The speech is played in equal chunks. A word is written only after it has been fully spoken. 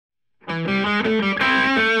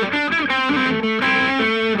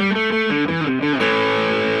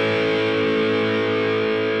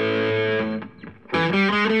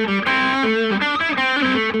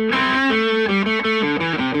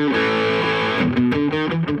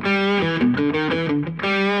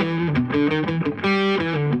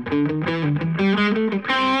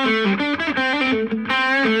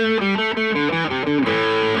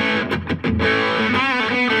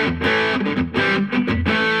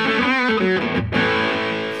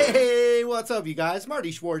What's up, you guys? Marty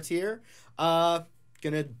Schwartz here. Gonna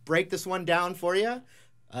break this one down for you.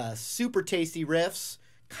 Super tasty riffs,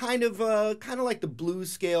 kind of like the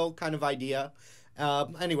blues scale kind of idea.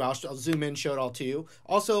 Anyway, I'll zoom in, show it all to you.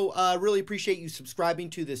 Also, really appreciate you subscribing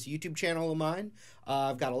to this YouTube channel of mine.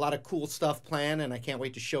 I've got a lot of cool stuff planned, and I can't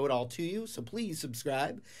wait to show it all to you, so please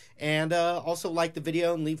subscribe. And also like the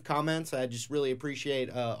video and leave comments. I just really appreciate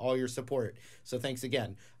all your support. So thanks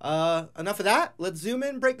again. Enough of that. Let's zoom in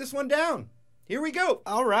and break this one down. Here we go.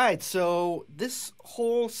 All right, so this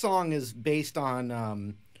whole song is based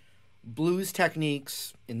on blues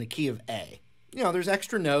techniques in the key of A. You know, there's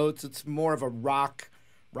extra notes. It's more of a rock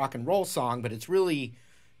and roll song, but it's really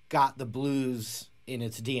got the blues in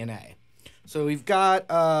its DNA. So we've got,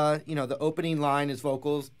 the opening line is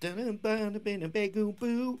vocals,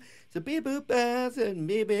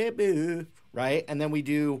 right? And then we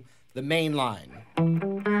do the main line.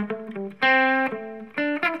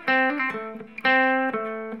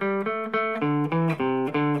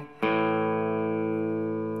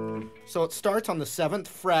 So it starts on the 7th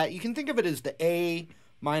fret. You can think of it as the A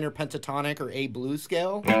minor pentatonic or A blues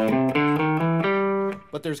scale.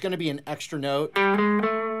 But there's going to be an extra note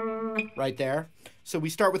right there. So we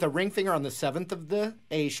start with a ring finger on the 7th of the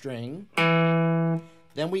A string.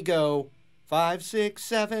 Then we go 5, 6,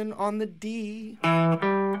 7 on the D.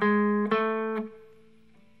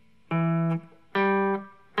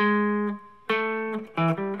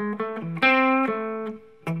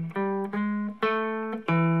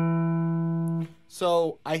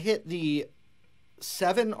 So I hit the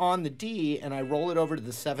 7 on the D and I roll it over to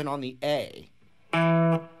the 7 on the A.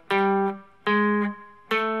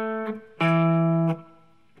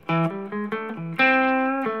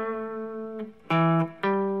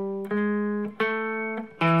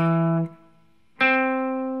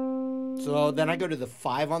 So then I go to the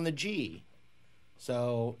 5 on the G.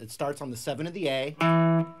 So it starts on the 7 of the A,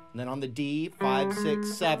 and then on the D, 5,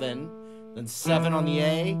 6, 7, then 7 on the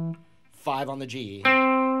A, 5 on the G.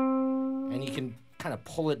 And you can kind of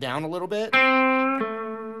pull it down a little bit.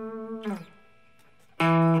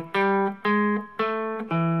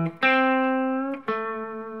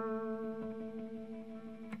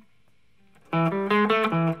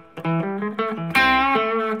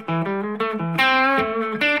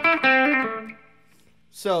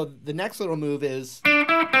 So the next little move is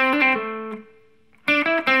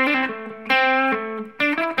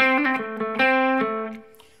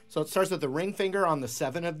so it starts with the ring finger on the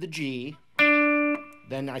 7 of the G,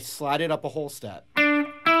 then I slide it up a whole step.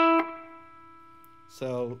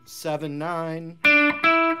 So 7, 9.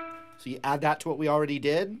 So you add that to what we already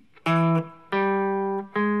did.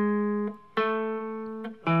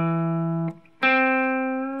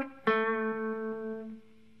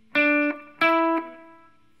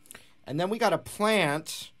 And then we got to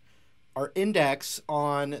plant our index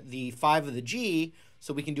on the 5 of the G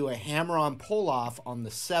so we can do a hammer-on pull-off on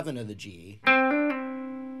the 7 of the G.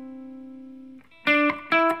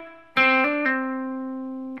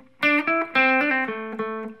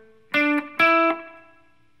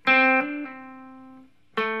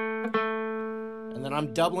 And then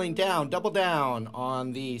I'm double down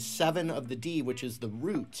on the 7 of the D, which is the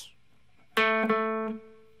root.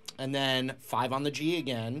 And then 5 on the G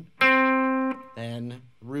again, then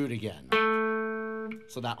root again.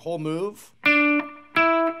 So that whole move.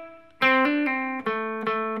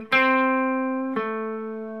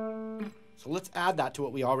 So let's add that to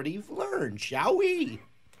what we already learned, shall we?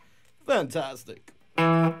 Fantastic.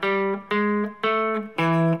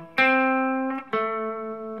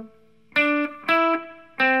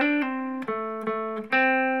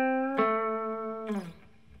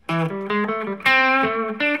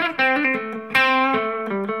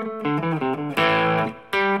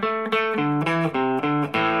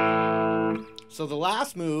 So the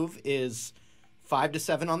last move is 5 to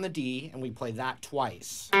 7 on the D, and we play that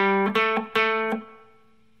twice.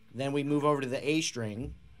 Then we move over to the A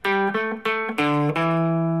string, and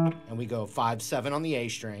we go 5, 7 on the A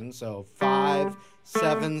string. So 5,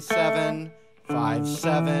 7, 7, 5,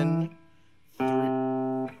 7, 3.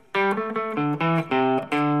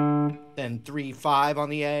 Then 3, 5 on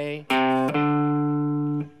the A.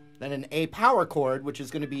 Then an A power chord, which is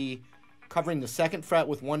going to be covering the 2nd fret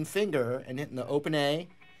with one finger and hitting the open A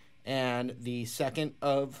and the 2nd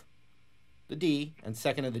of the D and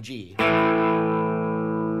 2nd of the G.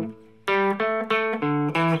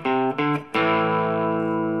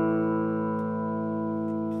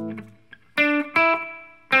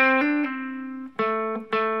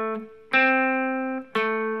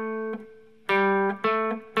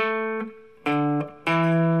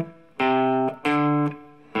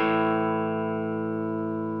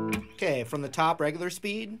 Okay, from the top, regular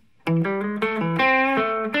speed.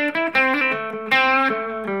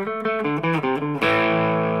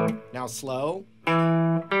 Now slow.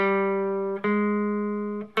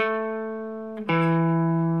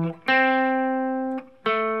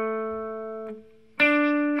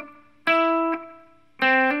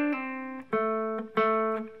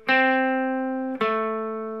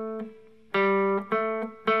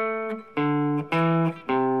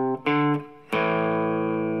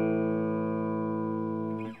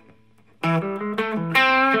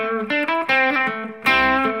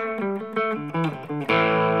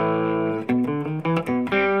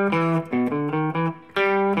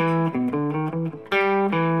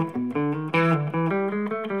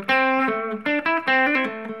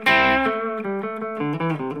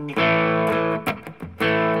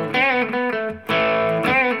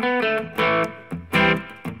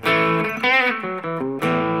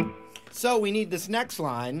 So we need this next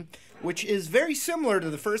line, which is very similar to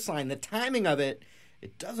the first line. The timing of it,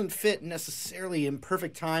 it doesn't fit necessarily in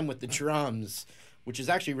perfect time with the drums, which is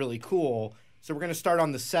actually really cool. So we're going to start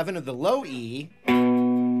on the 7 of the low E,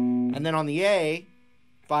 and then on the A,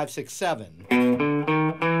 5, 6, 7.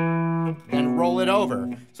 Then roll it over.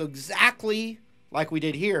 So exactly like we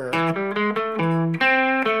did here,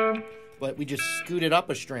 but we just scooted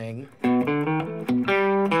up a string.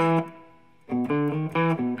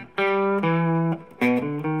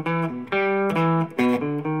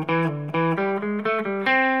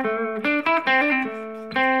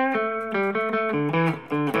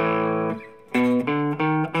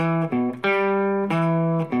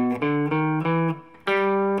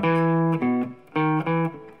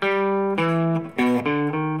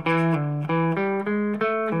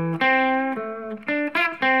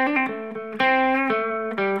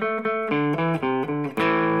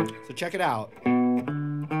 So check it out.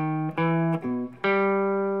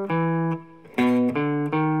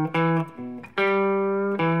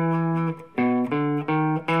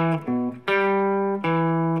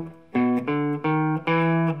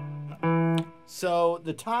 So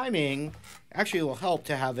the timing actually will help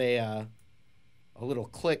to have a little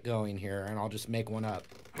click going here, and I'll just make one up.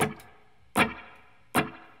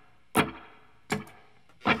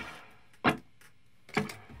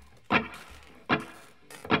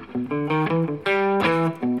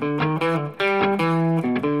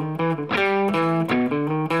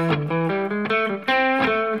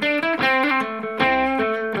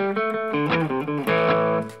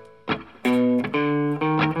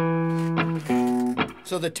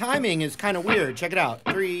 So the timing is kind of weird. Check it out.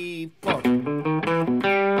 3, 4.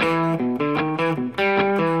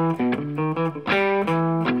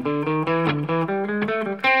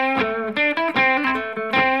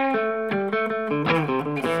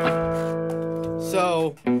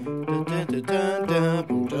 So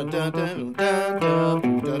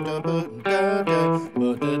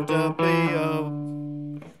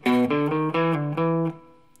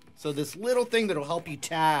so this little thing that'll help you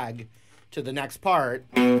tag to the next part.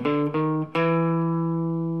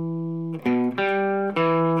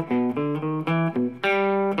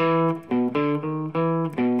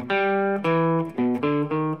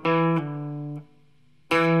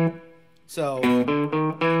 So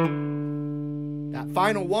that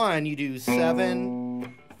final one, you do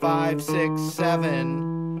 7, 5, 6,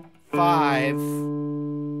 7, 5,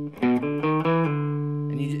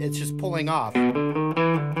 and it's just pulling off.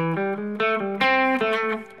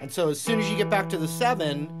 And so as soon as you get back to the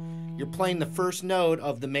 7, you're playing the first note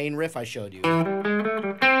of the main riff I showed you.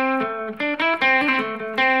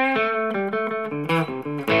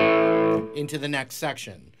 Into the next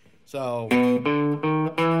section. So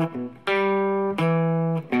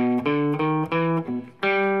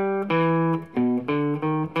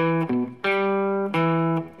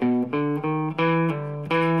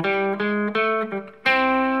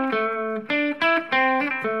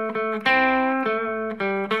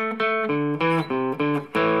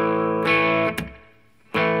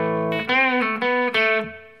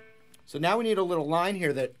So now we need a little line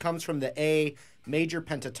here that comes from the A major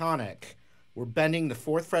pentatonic. We're bending the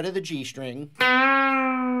 4th fret of the G string,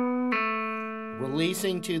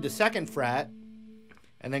 releasing to the 2nd fret,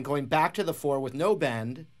 and then going back to the 4 with no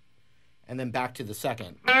bend, and then back to the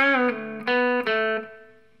 2nd.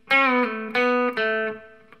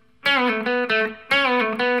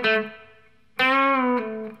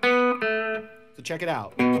 So check it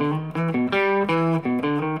out.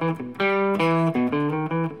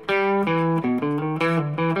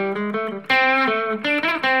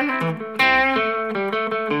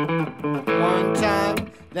 One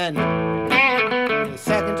time, then the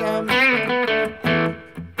second time.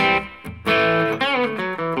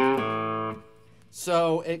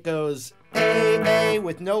 So it goes A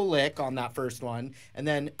with no lick on that first one, and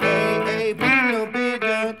then A, B, no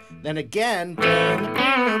bigger, then again,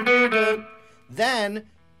 then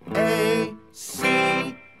A, C,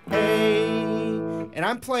 A. And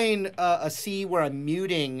I'm playing a C where I'm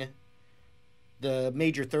muting the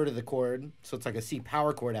major third of the chord, so it's like a C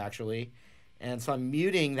power chord actually. And so I'm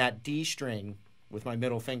muting that D string with my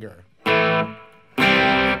middle finger, as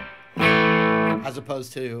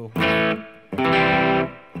opposed to...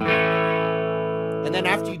 And then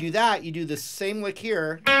after you do that, you do the same lick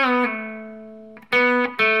here, but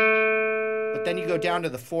then you go down to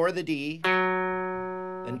the 4 of the D,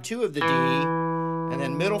 then 2 of the D, and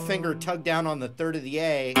then middle finger tug down on the 3rd of the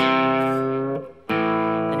A, and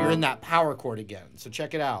you're in that power chord again. So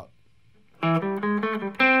check it out.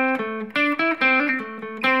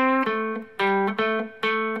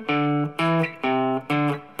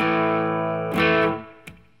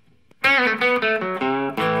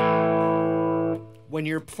 When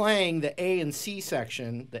you're playing the A and C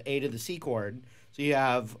section, the A to the C chord, so you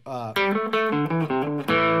have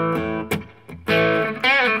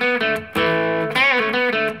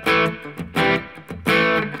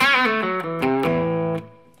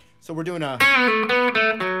so we're doing a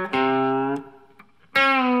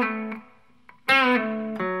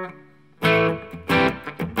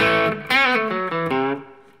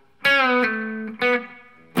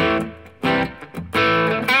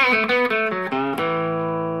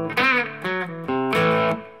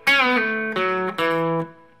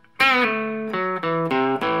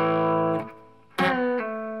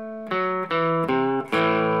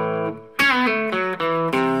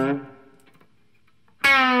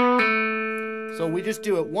So we just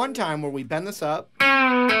do it one time where we bend this up,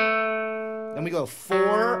 then we go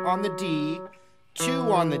 4 on the D,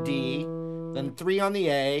 2 on the D, then 3 on the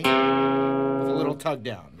A, with a little tug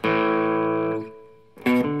down.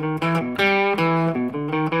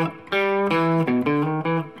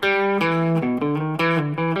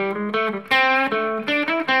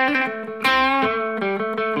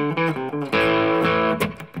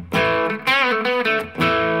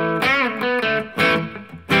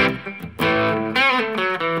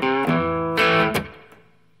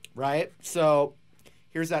 Right? So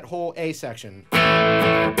here's that whole A section.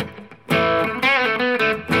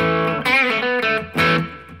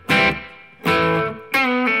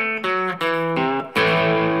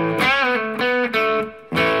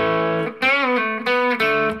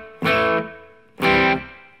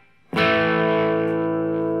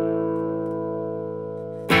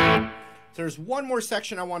 There's one more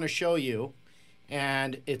section I want to show you,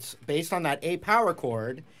 and it's based on that A power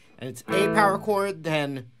chord, and it's A power chord,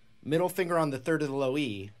 then middle finger on the 3rd of the low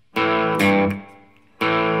E.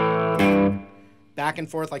 Back and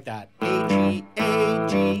forth like that. A, G, A,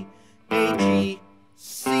 G, A, G,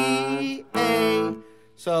 C, A.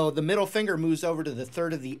 So the middle finger moves over to the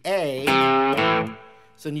 3rd of the A.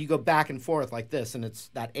 So then you go back and forth like this, and it's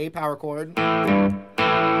that A power chord.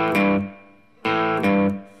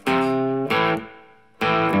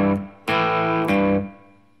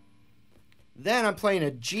 Then I'm playing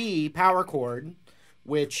a G power chord,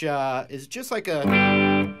 which is just like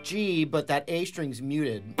a G, but that A string's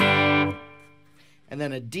muted. And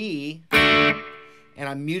then a D, and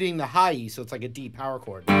I'm muting the high E, so it's like a D power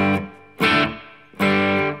chord.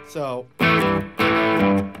 So...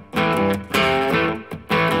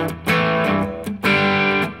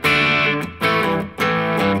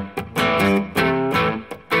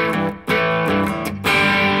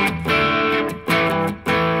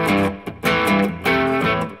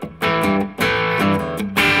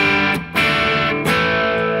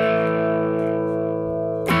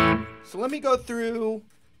 So let me go through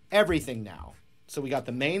everything now. So we got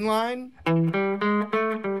the main line.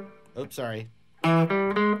 Oops, sorry. Then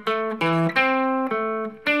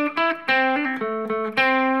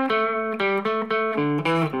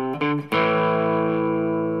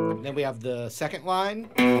we have the second line.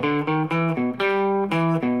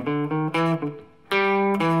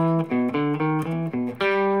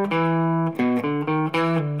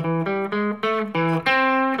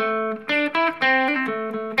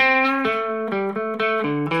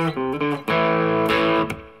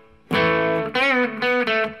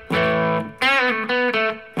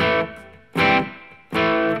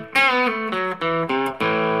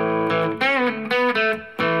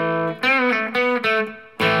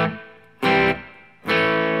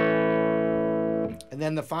 And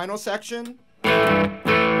then the final section.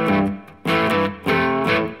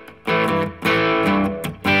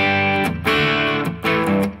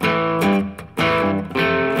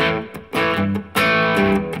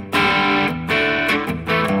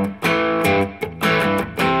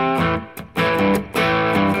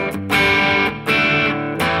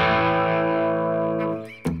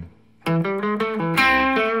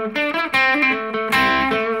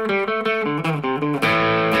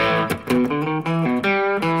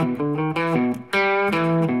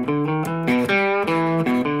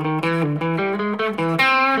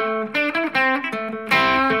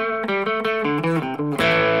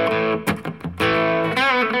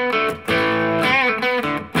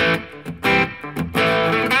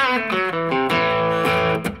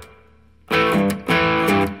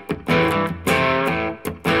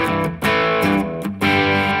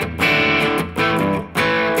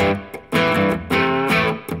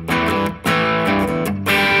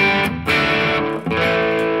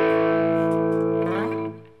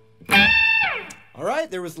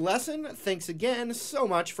 there was the lesson. Thanks again so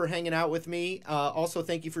much for hanging out with me. Also,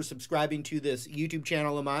 thank you for subscribing to this YouTube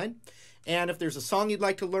channel of mine. And if there's a song you'd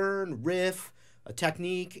like to learn, riff, a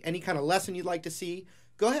technique, any kind of lesson you'd like to see,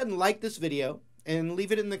 go ahead and like this video and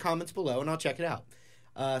leave it in the comments below, and I'll check it out.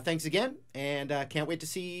 Thanks again, and can't wait to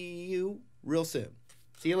see you real soon.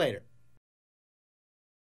 See you later.